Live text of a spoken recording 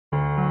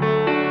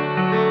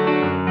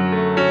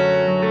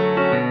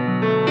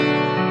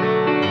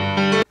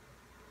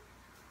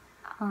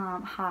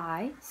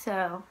Hi,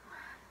 so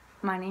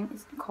my name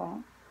is Nicole.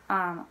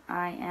 I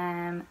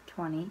am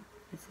 20.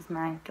 This is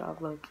my dog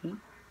Loki.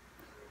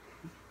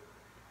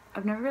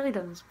 I've never really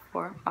done this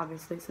before,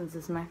 obviously, since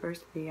this is my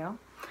first video,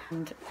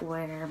 and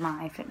where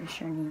my fitness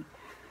journey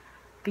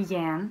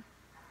began.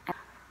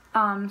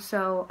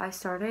 So I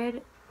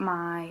started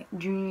my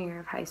junior year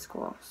of high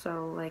school,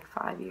 so like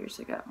 5 years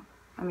ago.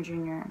 I'm a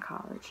junior in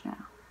college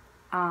now.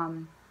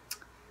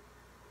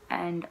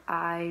 And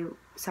I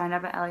signed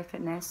up at LA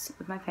Fitness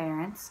with my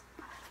parents,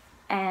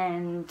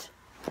 and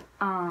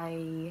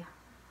I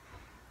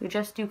would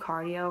just do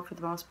cardio for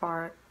the most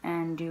part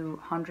and do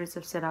hundreds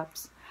of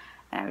sit-ups,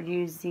 and I would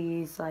use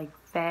these like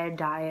fad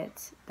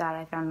diets that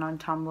I found on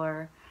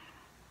Tumblr,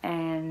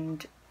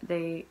 and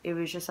it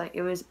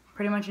was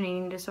pretty much an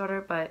eating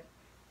disorder, but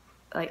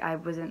like I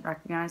wasn't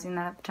recognizing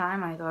that at the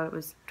time. I thought it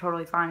was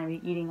totally fine to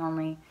be eating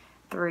only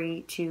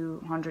 300 to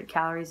 100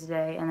 calories a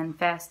day, and then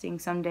fasting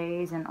some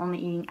days, and only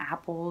eating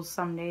apples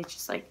some days,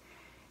 just like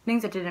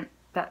things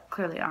that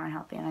clearly aren't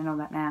healthy, and I know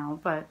that now,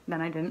 but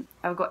then I didn't.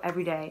 I would go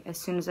every day as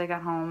soon as I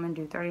got home and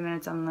do 30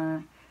 minutes on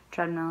the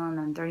treadmill and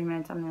then 30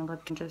 minutes on the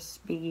elliptical, and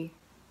just be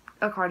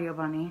a cardio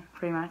bunny,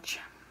 pretty much.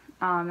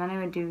 Then I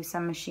would do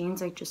some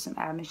machines, like just some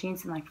ab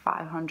machines, and like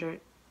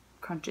 500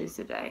 crunches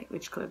a day,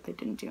 which clearly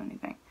didn't do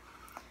anything.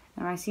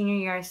 In my senior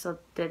year, I still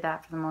did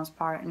that for the most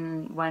part,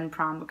 and when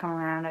prom would come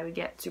around, I would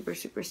get super,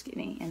 super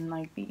skinny and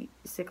like be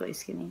sickly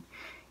skinny.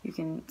 You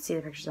can see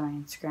the pictures on my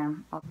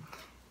Instagram.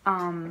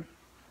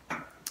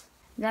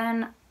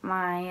 Then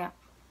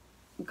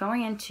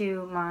going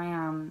into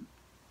my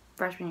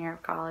freshman year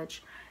of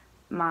college,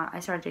 I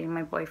started dating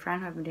my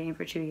boyfriend, who I've been dating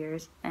for 2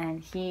 years,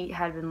 and he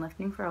had been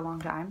lifting for a long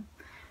time.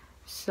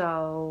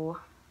 So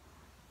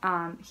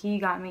he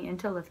got me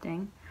into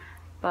lifting,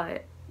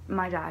 but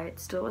my diet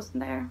still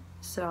wasn't there.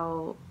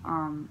 So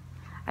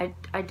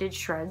I did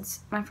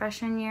shreds my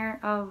freshman year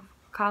of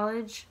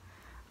college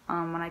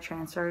when I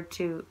transferred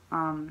to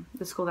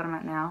the school that I'm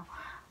at now.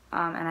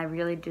 And I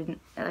really didn't,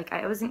 like,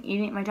 I wasn't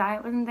eating, my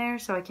diet wasn't there,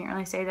 so I can't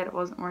really say that it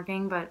wasn't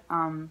working, but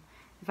the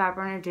fat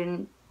burner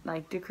didn't,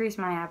 like, decrease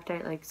my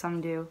appetite like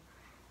some do.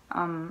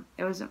 I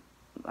wasn't,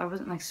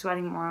 like,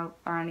 sweating more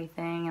or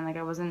anything, and, like,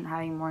 I wasn't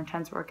having more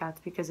intense workouts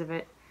because of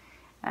it,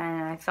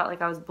 and I felt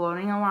like I was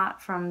bloating a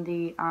lot from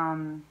the,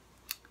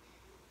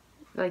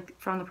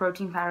 from the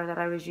protein powder that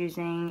I was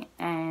using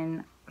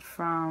and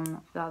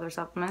from the other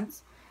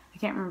supplements. I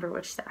can't remember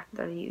which stack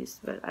that I used,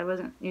 but I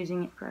wasn't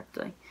using it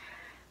correctly.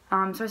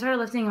 So I started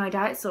lifting, and my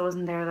diet still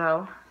wasn't there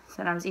though,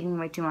 so I was eating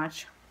way too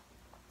much.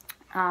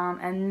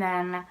 And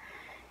then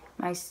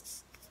my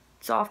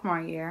sophomore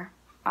year,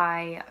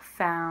 I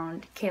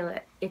found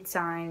Kayla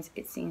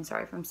Itsines,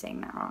 sorry if I'm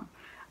saying that wrong,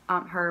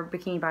 her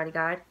Bikini Body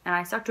Guide, and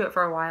I stuck to it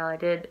for a while. I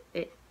did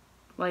it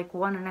like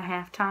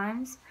 1.5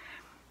 times,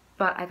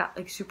 but I got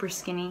like super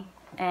skinny,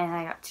 and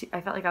I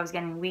felt like I was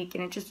getting weak,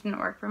 and it just didn't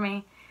work for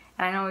me.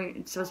 And I know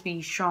it's supposed to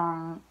be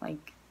strong,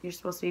 like you're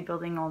supposed to be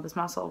building all this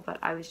muscle, but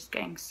I was just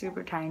getting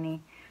super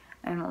tiny,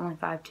 and I'm only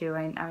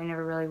 5'2". I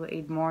never really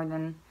weighed more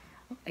than,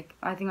 like,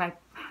 I think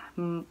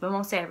the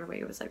most I ever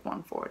weighed was like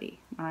 140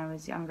 when I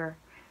was younger,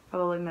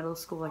 probably middle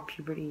school, like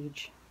puberty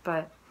age.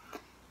 But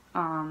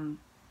when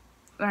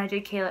I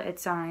did Kayla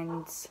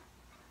Itsines'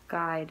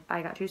 guide,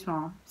 I got too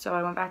small, so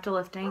I went back to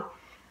lifting.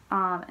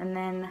 And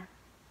then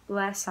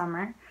last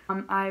summer,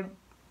 I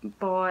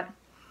bought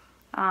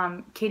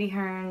Katie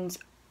Hearn's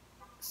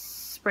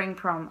spring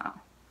promo,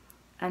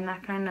 and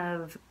that kind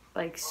of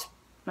like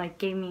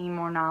gave me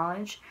more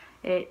knowledge.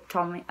 It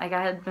told me, like,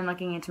 I had been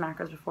looking into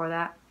macros before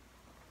that,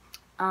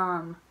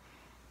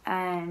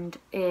 and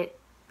it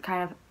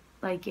kind of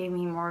like gave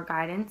me more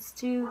guidance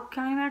to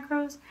counting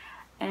macros,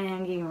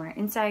 and gave me more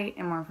insight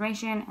and more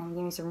information, and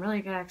gave me some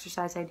really good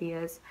exercise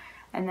ideas.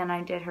 And then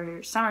I did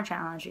her summer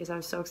challenge because I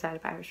was so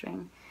excited by her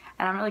swing,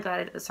 and I'm really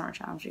glad I did the summer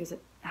challenge because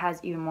it has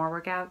even more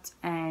workouts,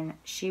 and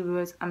she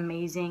was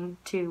amazing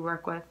to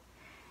work with.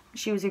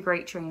 She was a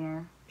great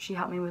trainer. She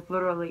helped me with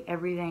literally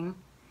everything.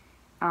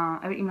 I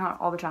would email her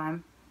all the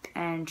time,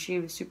 and she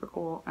was super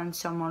cool and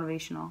so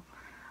motivational.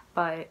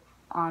 But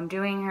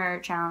doing her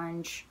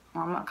challenge,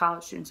 well, I'm a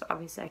college student, so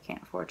obviously I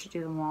can't afford to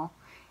do them all.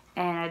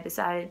 And I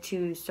decided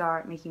to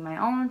start making my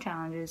own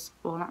challenges.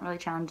 Well, not really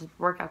challenges,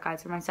 workout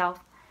guides for myself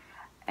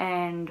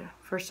and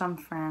for some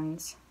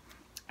friends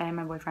and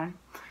my boyfriend.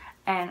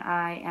 And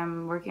I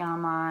am working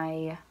on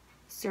my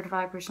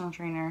certified personal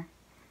trainer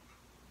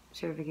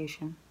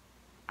certification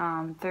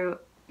through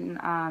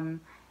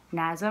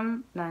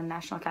NASM, the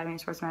National Academy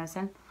of Sports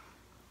Medicine,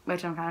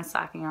 which I'm kind of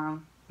slacking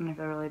on and I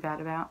feel really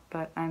bad about,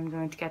 but I'm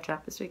going to catch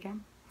up this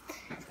weekend.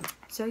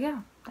 So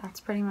yeah, that's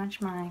pretty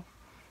much my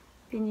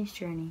fitness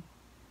journey.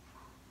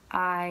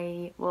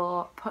 I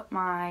will put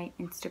my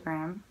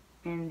Instagram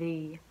in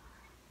the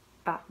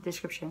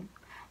description,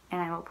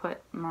 and I will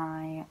put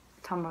my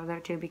Tumblr there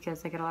too,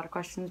 because I get a lot of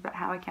questions about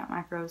how I count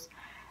macros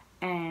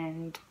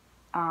and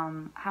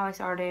how I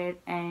started,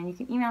 and you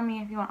can email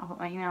me if you want. I'll put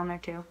my email in there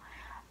too.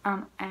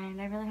 And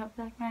I really hope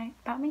you like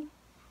about me.